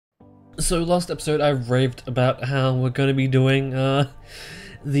So last episode I raved about how we're going to be doing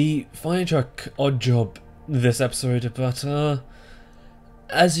the fire truck odd job this episode, but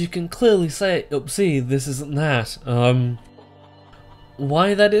as you can clearly see, this isn't that.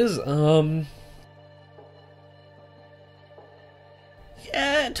 Why that is?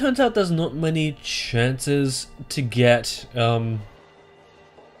 Yeah, it turns out there's not many chances to get a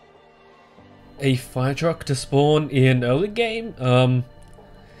fire truck to spawn in early game.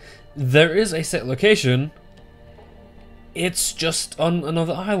 There is a set location. It's just on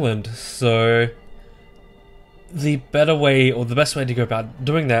another island, so the better way, or the best way to go about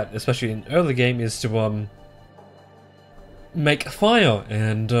doing that, especially in early game, is to make a fire.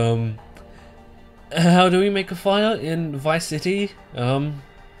 And how do we make a fire in Vice City? With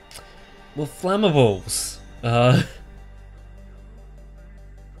flammables.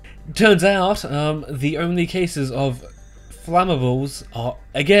 Turns out the only cases of flammables are,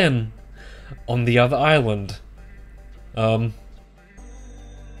 again, on the other island.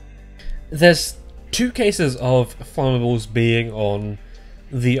 There's two cases of flammables being on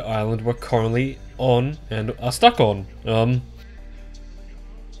the island we're currently on and are stuck on.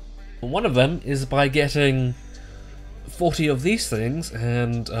 One of them is by getting 40 of these things,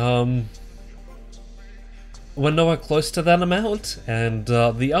 and we're nowhere close to that amount, and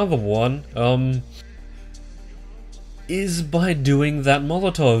the other one is by doing that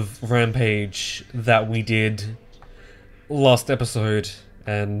Molotov rampage that we did last episode.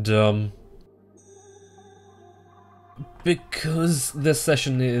 And because this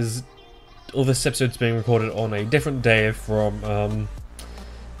session is, or this episode's being recorded on a different day from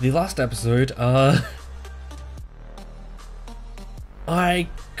the last episode, I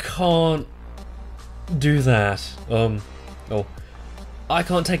can't do that. I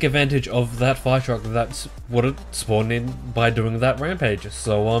can't take advantage of that fire truck that's what it spawned in by doing that rampage.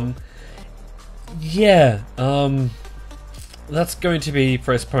 So, yeah, that's going to be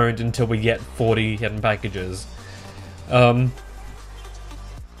postponed until we get 40 hidden packages. But,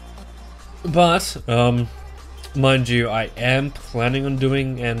 mind you, I am planning on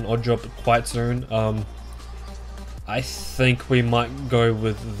doing an odd job quite soon. I think we might go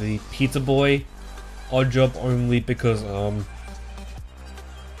with the Pizza Boy odd job only because,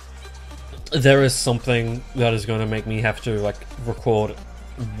 there is something that is going to make me have to, like, record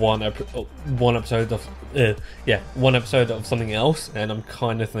one episode of something else, and I'm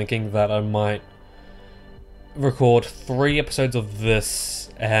kind of thinking that I might record 3 episodes of this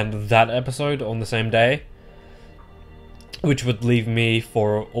and that episode on the same day, which would leave me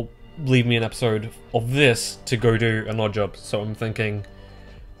an episode of this to go do an odd job. So I'm thinking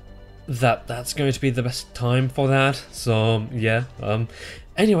that that's going to be the best time for that. So yeah.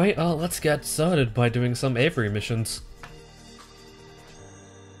 Anyway, let's get started by doing some Avery missions.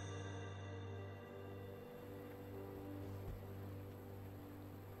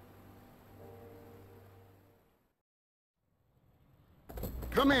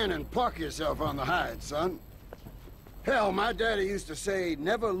 Come in and park yourself on the hide, son. Hell, my daddy used to say,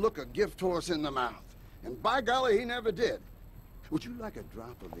 never look a gift horse in the mouth. And by golly, he never did. Would you like a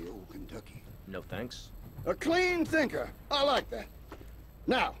drop of the old Kentucky? No thanks. A clean thinker. I like that.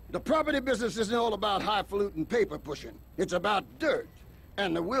 Now, the property business isn't all about highfalutin paper pushing. It's about dirt,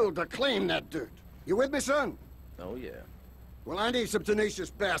 and the will to claim that dirt. You with me, son? Oh, yeah. Well, I need some tenacious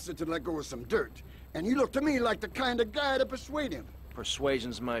bastard to let go of some dirt. And you look to me like the kind of guy to persuade him.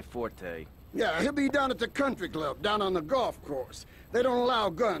 Persuasion's my forte. Yeah, he'll be down at the country club, down on the golf course. They don't allow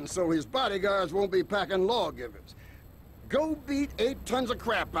guns, so his bodyguards won't be packing lawgivers. Go beat 8 tons of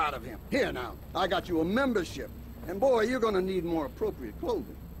crap out of him. Here now, I got you a membership. And boy, you're gonna need more appropriate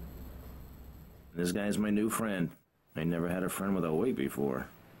clothing. This guy's my new friend. I never had a friend with a weight before.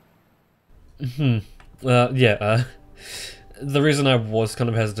 Yeah, the reason I was kind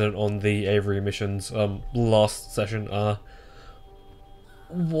of hesitant on the Avery missions, last session,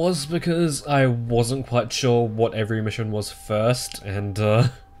 was because I wasn't quite sure what Avery mission was first, and,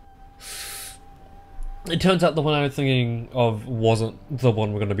 it turns out the one I was thinking of wasn't the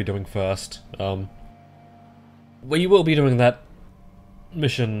one we're going to be doing first. We will be doing that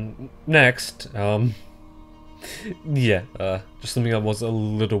mission next. Yeah, just something I was a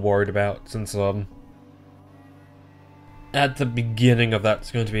little worried about, since, at the beginning of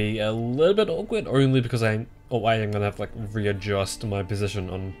that's going to be a little bit awkward, only because I am going to have to, like, readjust my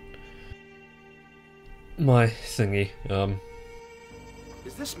position on my thingy.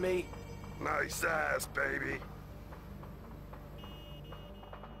 Is this me? Nice ass, baby.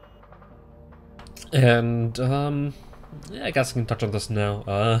 And, yeah, I guess I can touch on this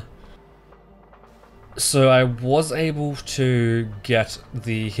now. So I was able to get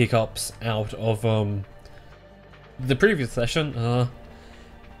the hiccups out of the previous session.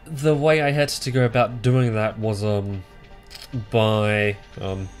 The way I had to go about doing that was by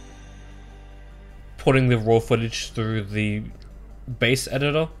putting the raw footage through the base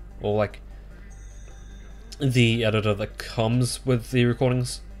editor, or like the editor that comes with the recording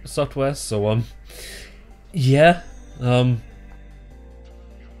software. So yeah,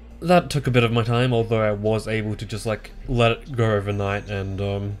 that took a bit of my time, although I was able to just like let it go overnight,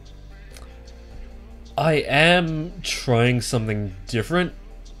 and I am trying something different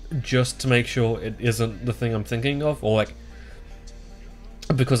just to make sure it isn't the thing I'm thinking of, or like,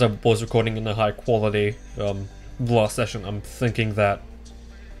 because I was recording in a high quality last session, I'm thinking that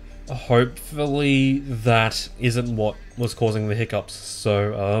hopefully that isn't what was causing the hiccups.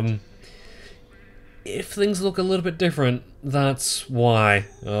 So if things look a little bit different, that's why.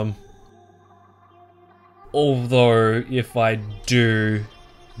 Although if I do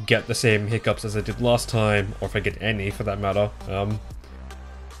get the same hiccups as I did last time, or if I get any for that matter,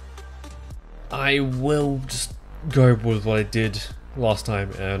 I will just go with what I did last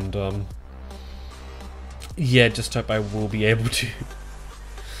time, and yeah, just hope I will be able to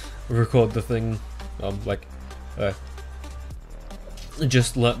record the thing,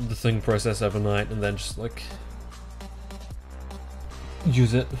 just let the thing process overnight and then just like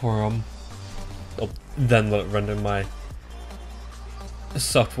use it for then let it render my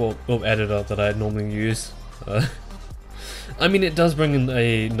software editor that I normally use. I mean, it does bring in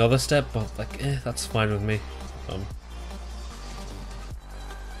another step, but like, that's fine with me.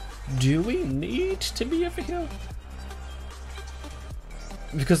 Do we need to be over here?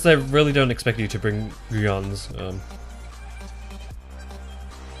 Because they really don't expect you to bring guns. Do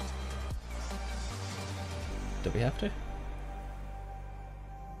we have to?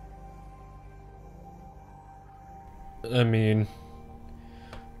 I mean...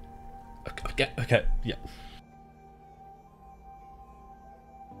 Okay, yeah.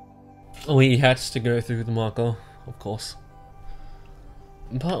 We had to go through the marker, of course.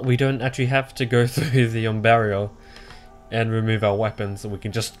 But we don't actually have to go through the barrier and remove our weapons, so we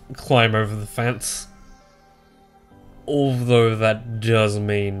can just climb over the fence. Although that does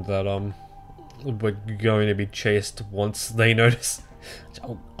mean that we're going to be chased once they notice.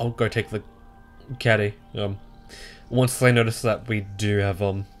 I'll go take the caddy. Once they notice that we do have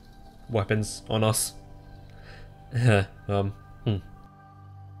weapons on us.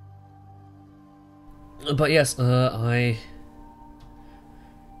 But yes, I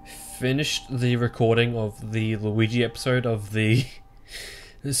finished the recording of the Luigi episode of the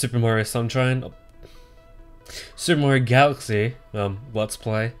Super Mario Sunshine, Super Mario Galaxy Let's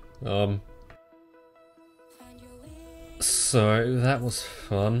Play. So that was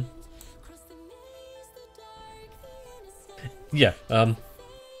fun. Yeah,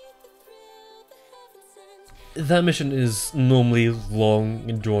 that mission is normally long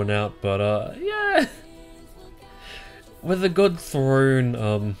and drawn out, but yeah, with a good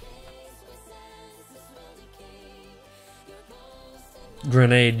thrown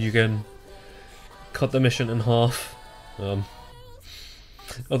grenade, you can cut the mission in half.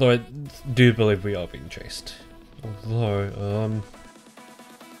 Although I do believe we are being chased. Although,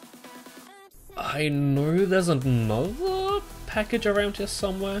 I know there's another package around here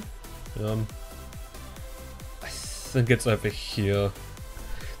somewhere. I think it's over here.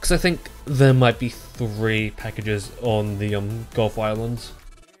 Because I think there might be 3 packages on the Gulf Islands.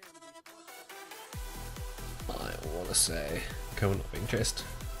 I want to say. Okay, we're not being chased.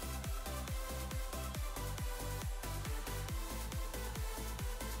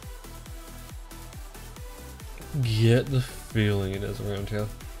 Get the feeling it is around here.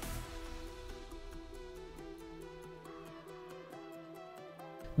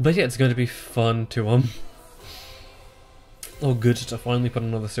 But yeah, it's going to be fun to oh, good to finally put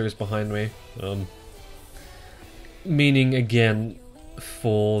another series behind me. Meaning again,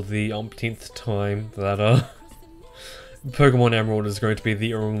 for the umpteenth time, that Pokemon Emerald is going to be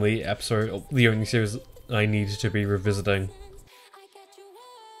the only episode, the only series I need to be revisiting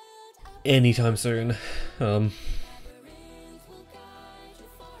anytime soon.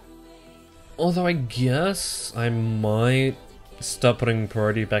 Although I guess I might start putting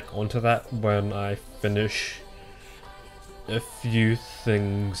priority back onto that when I finish a few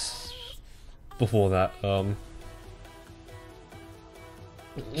things before that.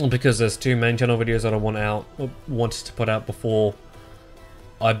 Because there's 2 main channel videos that I want to put out before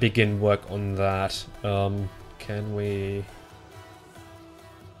I begin work on that. Can we?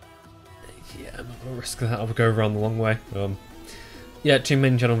 Yeah, I'm not gonna risk that. I'll go around the long way. yeah, 2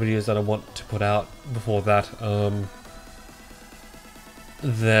 main channel videos that I want to put out before that.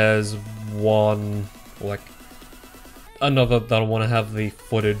 There's one, like, another that I want to have the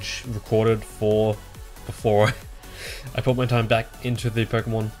footage recorded for before I put my time back into the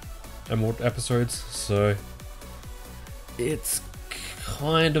Pokemon Emerald episodes, so it's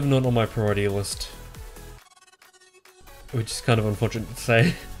kind of not on my priority list, which is kind of unfortunate to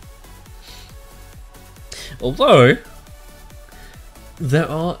say. Although, there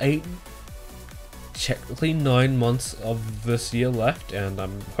are technically 9 months of this year left, and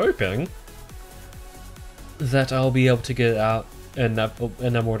I'm hoping that I'll be able to get out an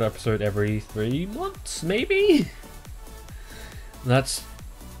Emerald episode every 3 months, maybe? That's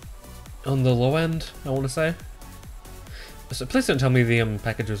on the low end, I want to say. So please don't tell me the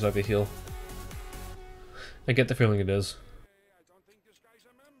package is over here. I get the feeling it is.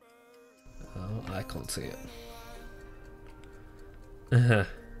 Oh, I can't see it.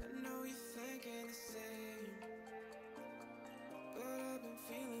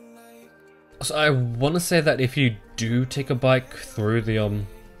 So I want to say that if you do take a bike through the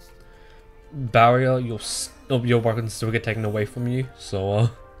barrier, your weapons still get taken away from you.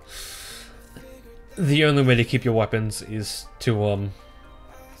 So the only way to keep your weapons is to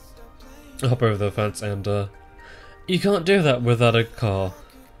hop over the fence, and you can't do that without a car.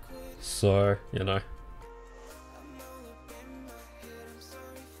 So, you know.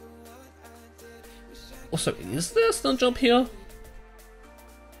 Also, is there a stunt jump here?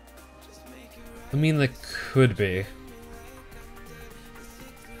 I mean, there could be.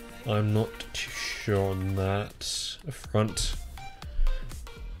 I'm not too sure on that front.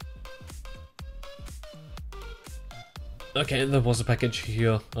 Okay, there was a package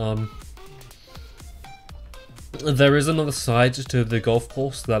here. There is another side to the golf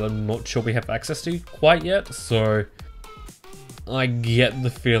course that I'm not sure we have access to quite yet, so I get the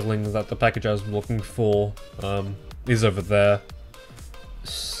feeling that the package I was looking for is over there.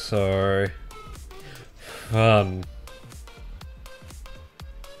 So fun.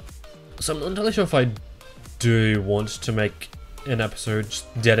 So I'm not entirely sure if I do want to make an episode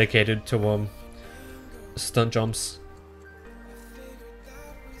just dedicated to stunt jumps.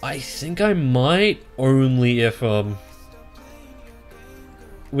 I think I might, only if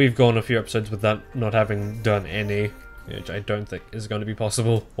we've gone a few episodes without not having done any, which I don't think is going to be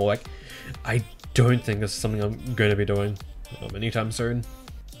possible, or like, I don't think this is something I'm going to be doing anytime soon.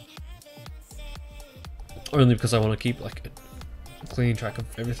 Only because I want to keep like a clean track of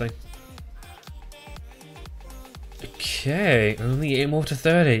everything. Okay, only 8 more to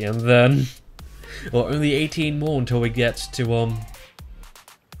 30, and then, or only 18 more until we get to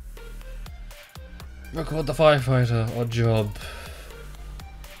record the firefighter. Odd job.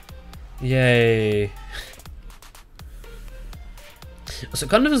 Yay. So it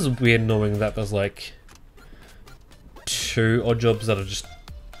kind of is weird knowing that there's like 2 odd jobs that are just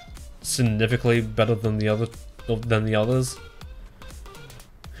significantly better than the others.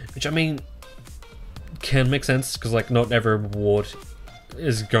 Which, I mean, can make sense, because like not every reward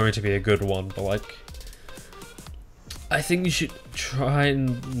is going to be a good one, but like I think you should try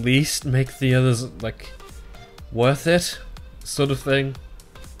and at least make the others like worth it, sort of thing.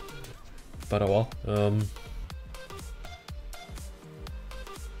 But oh well.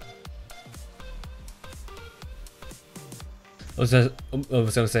 I was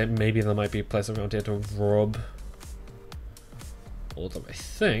gonna say maybe there might be a place around here to rob. Although I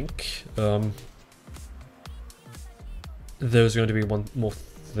think there's going to be one more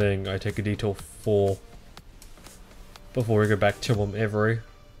thing I take a detour for before we go back to Avery.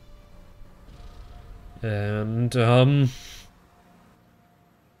 And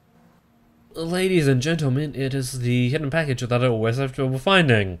ladies and gentlemen, it is the hidden package that I always have trouble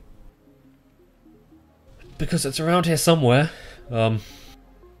finding. Because it's around here somewhere. Where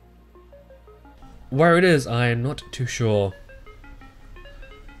it is, I am not too sure.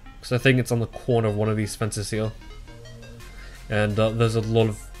 Because I think it's on the corner of one of these fences here. And there's a lot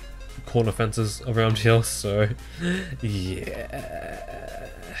of corner fences around here, so yeah.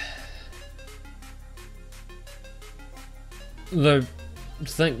 Though,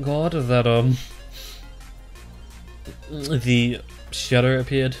 thank God that the shadow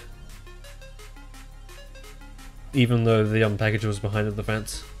appeared, even though the package was behind the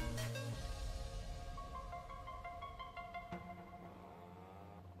fence.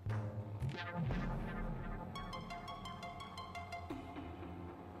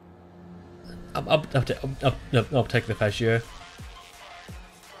 I'll take the fascio.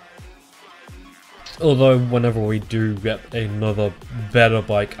 Although whenever we do get another better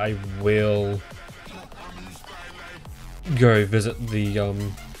bike, I will go visit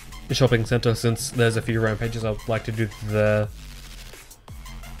the shopping center, since there's a few rampages I'd like to do there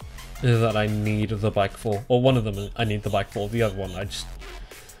that I need the bike for. Or one of them I need the bike for, the other one I just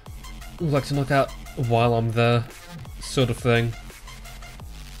would like to knock out while I'm there, sort of thing.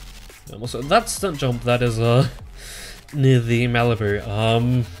 Also, that stunt jump that is near the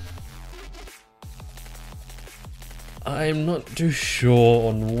Malibu, I'm not too sure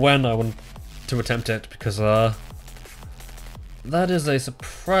on when I want to attempt it, because that is a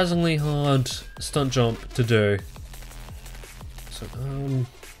surprisingly hard stunt jump to do. So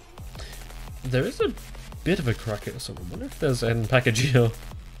there is a bit of a crack here, so I wonder if there's an package here.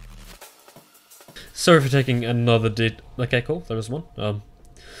 Sorry for taking another okay, cool, there was one.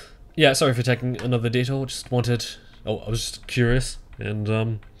 Yeah, sorry for taking another detour, I was just curious,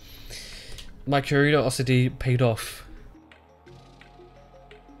 and my curiosity paid off.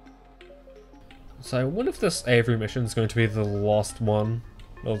 So I wonder if this Avery mission is going to be the last one,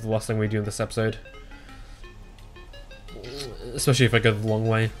 or the last thing we do in this episode. Especially if I go the long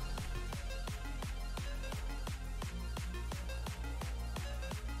way.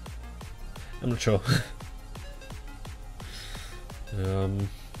 I'm not sure.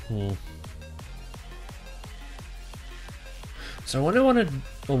 So when do I want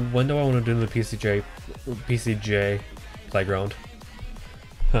to do the PCJ playground?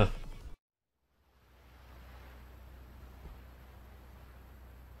 Huh.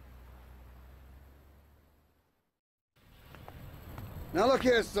 Now look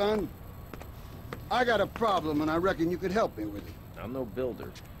here, son. I got a problem, and I reckon you could help me with it. I'm no builder.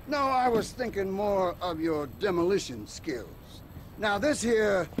 No, I was thinking more of your demolition skills. Now this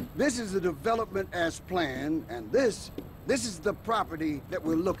is the development as planned, and this is the property that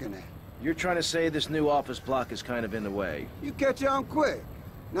we're looking at. You're trying to say this new office block is kind of in the way? You catch on quick.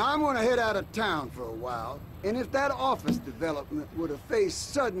 Now I'm gonna head out of town for a while, and if that office development were to face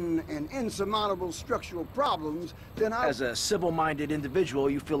sudden and insurmountable structural problems, then As a civil-minded individual,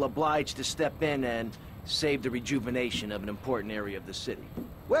 you feel obliged to step in and save the rejuvenation of an important area of the city.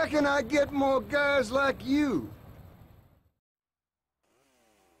 Where can I get more guys like you?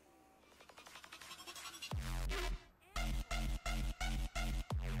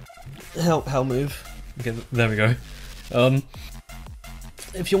 Hell move. Okay, there we go.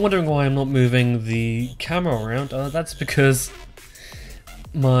 If you're wondering why I'm not moving the camera around, that's because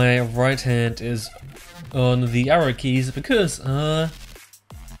my right hand is on the arrow keys, because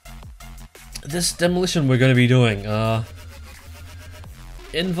this demolition we're going to be doing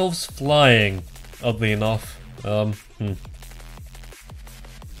involves flying, oddly enough. So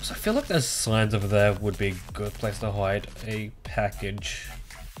I feel like there's signs over there would be a good place to hide a package.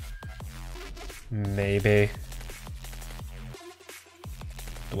 Maybe.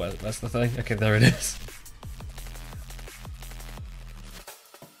 Well, that's the thing. Okay, there it is.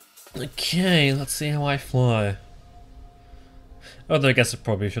 Okay, let's see how I fly. Although I guess I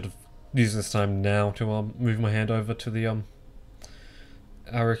probably should have used this time now to move my hand over to the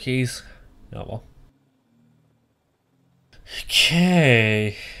arrow keys. Oh well.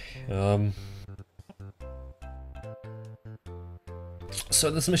 Okay.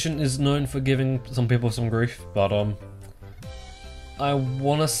 So this mission is known for giving some people some grief, but I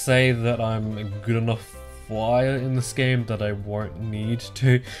want to say that I'm a good enough flyer in this game that I won't need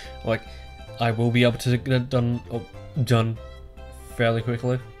to, like, I will be able to get it done fairly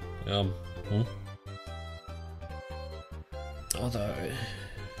quickly. Although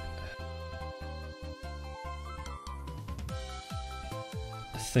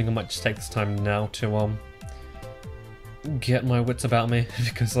I think I might just take this time now to get my wits about me,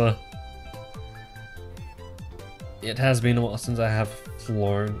 because it has been a while since I have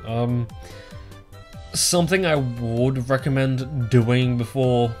flown. Something I would recommend doing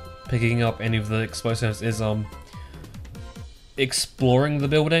before picking up any of the explosives is exploring the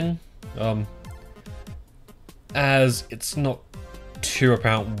building, as it's not too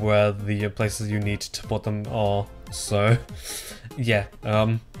apparent where the places you need to put them are. So yeah.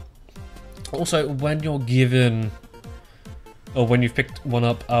 Also, when you're given, or when you've picked one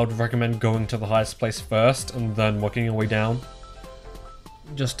up, I would recommend going to the highest place first and then working your way down.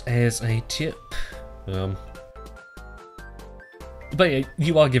 Just as a tip. But yeah,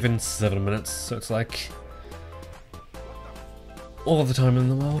 you are given 7 minutes, so it's like all the time in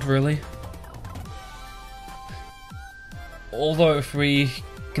the world, really. Although if we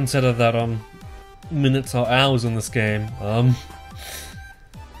consider that minutes are hours in this game,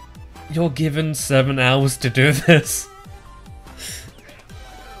 you're given 7 hours to do this.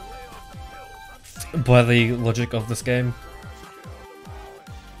 By the logic of this game.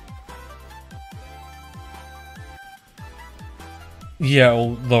 Yeah,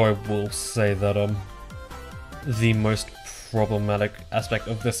 although I will say that the most problematic aspect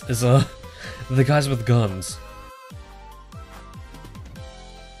of this is the guys with guns.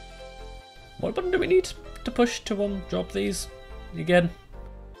 What button do we need to push to drop these again?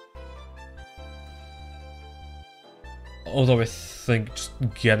 Although I think just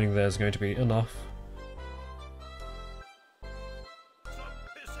getting there is going to be enough.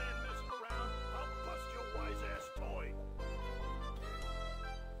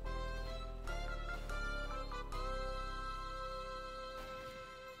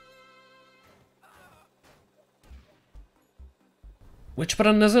 Which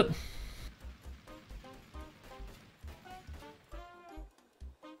button is it?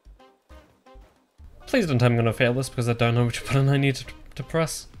 Please don't tell me I'm gonna fail this because I don't know which button I need to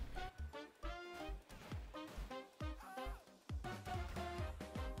press.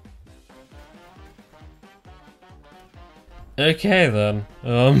 Okay then,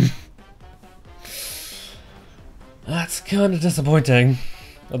 that's kind of disappointing.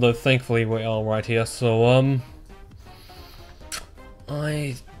 Although thankfully we are right here, so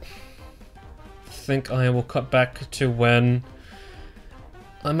I think I will cut back to when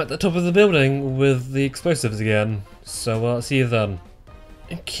I'm at the top of the building with the explosives again. So I'll see you then.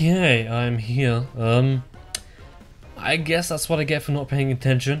 Okay, I'm here. I guess that's what I get for not paying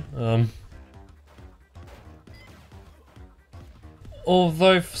attention.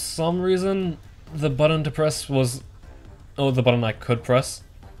 Although for some reason the button to press was, or the button I could press,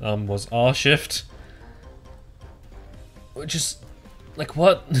 was R shift. Which is like,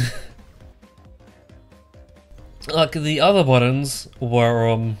 what? Like the other buttons were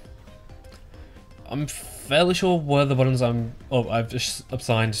I'm fairly sure were the buttons I've just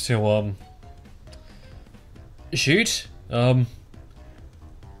assigned to shoot.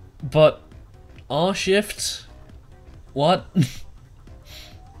 But R shift? What?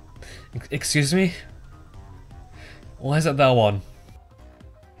 Excuse me? Why is it that one?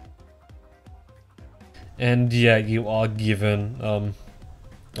 And yeah, you are given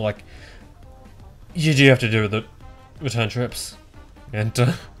like, you do have to do the return trips, and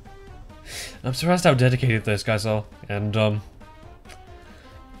I'm surprised how dedicated those guys are, and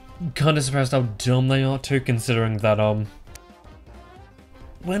kind of surprised how dumb they are too, considering that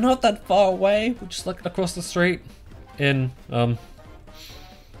we're not that far away, we're just like across the street in a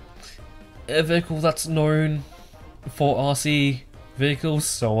vehicle that's known for RC vehicles,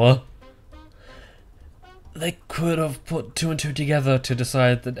 so they could have put two and two together to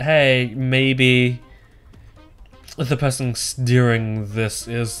decide that, hey, maybe the person steering this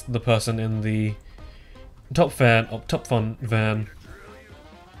is the person in the top fun van.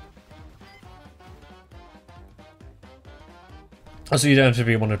 So you don't have to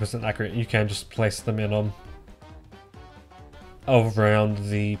be 100% accurate, you can just place them in around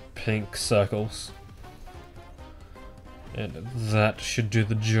the pink circles. And that should do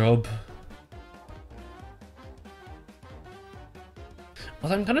the job.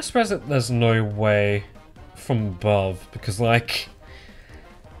 Well, I'm kind of surprised that there's no way from above, because like,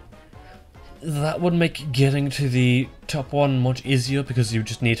 that would make getting to the top one much easier, because you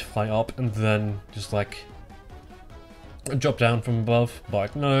just need to fly up and then just like drop down from above. But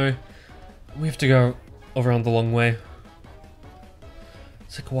like, no, we have to go around the long way.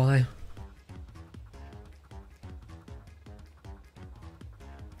 It's like, why?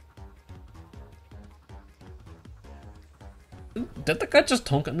 Did the guy just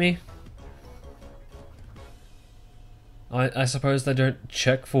honk at me? I suppose they don't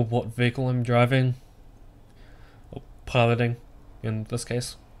check for what vehicle I'm driving. Or piloting, in this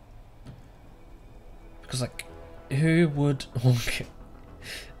case. Because like, who would honk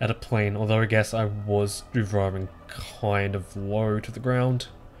at a plane? Although I guess I was driving kind of low to the ground.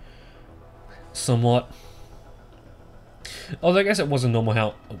 Somewhat. Although I guess it was a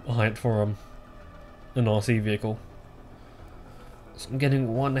normal height for an RC vehicle. So I'm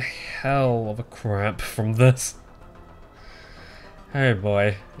getting one hell of a cramp from this. Oh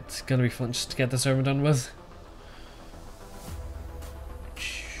boy, it's gonna be fun just to get this over and done with.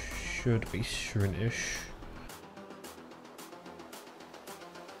 Should be soon-ish.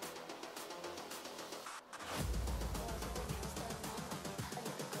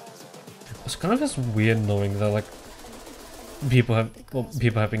 It's kind of just weird knowing that like people have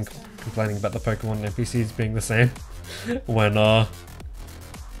been complaining about the Pokemon NPCs being the same when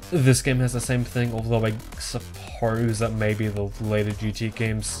this game has the same thing, although I suppose that maybe the later GT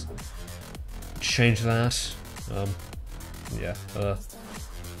games change that. Yeah,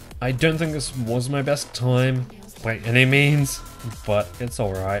 I don't think this was my best time by any means, but it's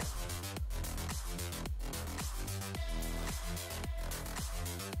alright.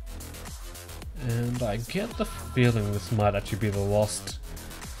 but I get the feeling this might actually be the last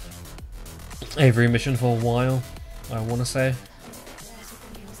Avery mission for a while, I want to say.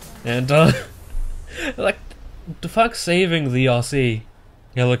 And, like, the fuck saving the RC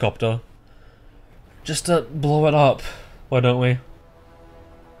helicopter? Just to blow it up, why don't we?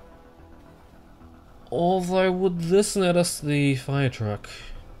 Although, would this net us the fire truck?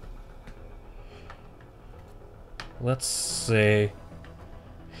 Let's see.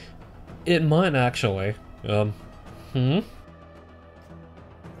 It might actually. So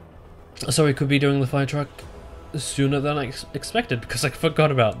we could be doing the fire truck sooner than I expected, because I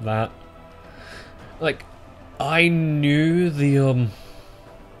forgot about that. Like, I knew the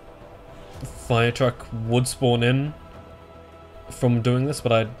fire truck would spawn in from doing this,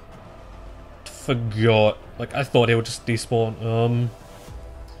 but I forgot. Like, I thought it would just despawn.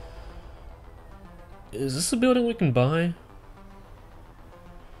 Is this a building we can buy?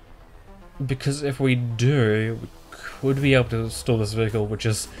 Because if we do, we could be able to store this vehicle, which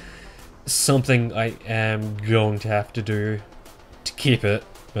is something I am going to have to do to keep it.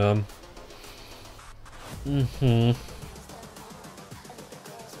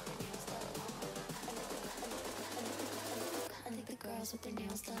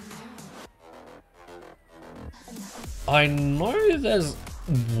 I know there's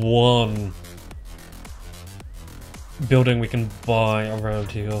one building we can buy around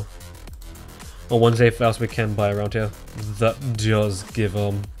here, or one safe house we can buy around here that does give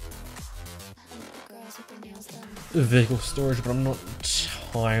vehicle storage, but I'm not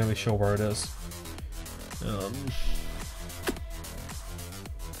entirely sure where it is.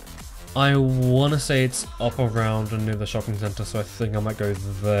 I want to say it's up around near the shopping center, so I think I might go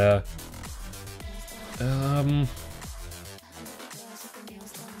there.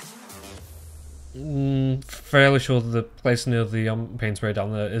 Fairly sure the place near the paint spray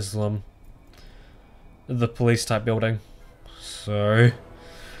down there is the police type building. So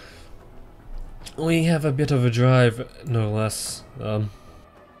we have a bit of a drive, no less. I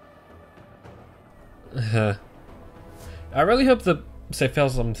really hope the safe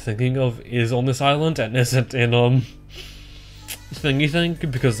house I'm thinking of is on this island and isn't in thingy thing,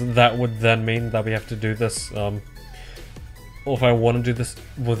 because that would then mean that we have to do this or if I want to do this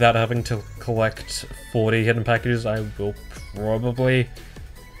without having to collect 40 hidden packages, I will probably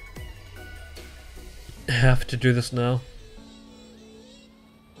have to do this now.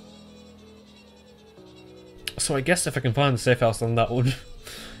 So I guess if I can find the safe house, then that would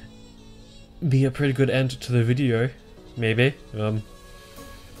be a pretty good end to the video, maybe.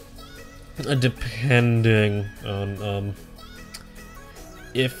 Depending on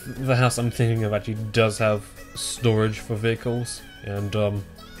if the house I'm thinking of actually does have storage for vehicles, and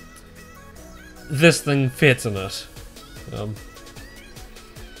this thing fits in it.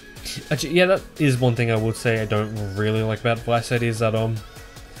 Actually, yeah, that is one thing I would say I don't really like about Vice City, is that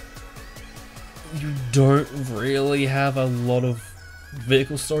you don't really have a lot of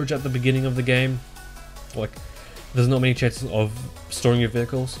vehicle storage at the beginning of the game. Like, there's not many chances of storing your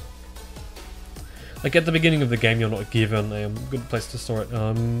vehicles. Like, at the beginning of the game, you're not given a good place to store it.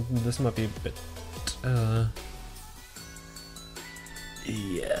 This might be a bit... yeah...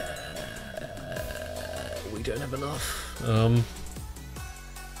 we don't have enough.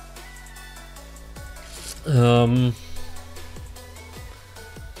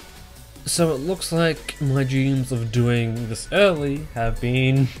 So it looks like my dreams of doing this early have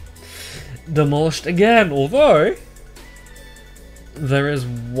been demolished again, although there is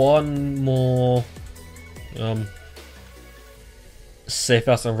one more safe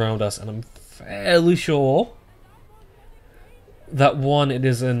house around us, and I'm fairly sure that one, it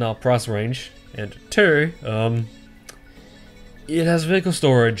is in our price range, and two, it has vehicle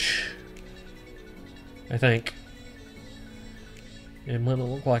storage, I think. It might not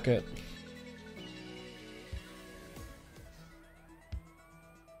look like it.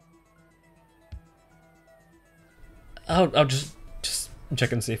 I'll just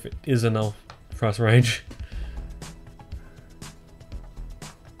check and see if it is in our price range.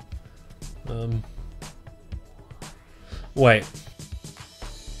 Wait.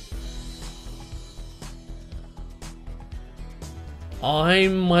 I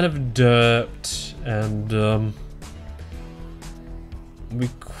might have derped, and we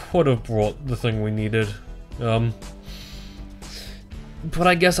could have brought the thing we needed. But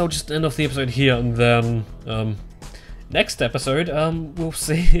I guess I'll just end off the episode here, and then next episode, we'll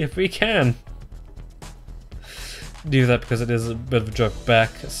see if we can do that, because it is a bit of a joke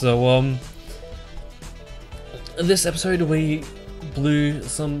back. So this episode we blew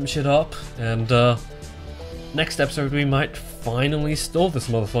some shit up, and next episode we might finally store this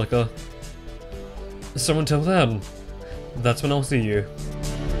motherfucker. So until then, that's when I'll see you.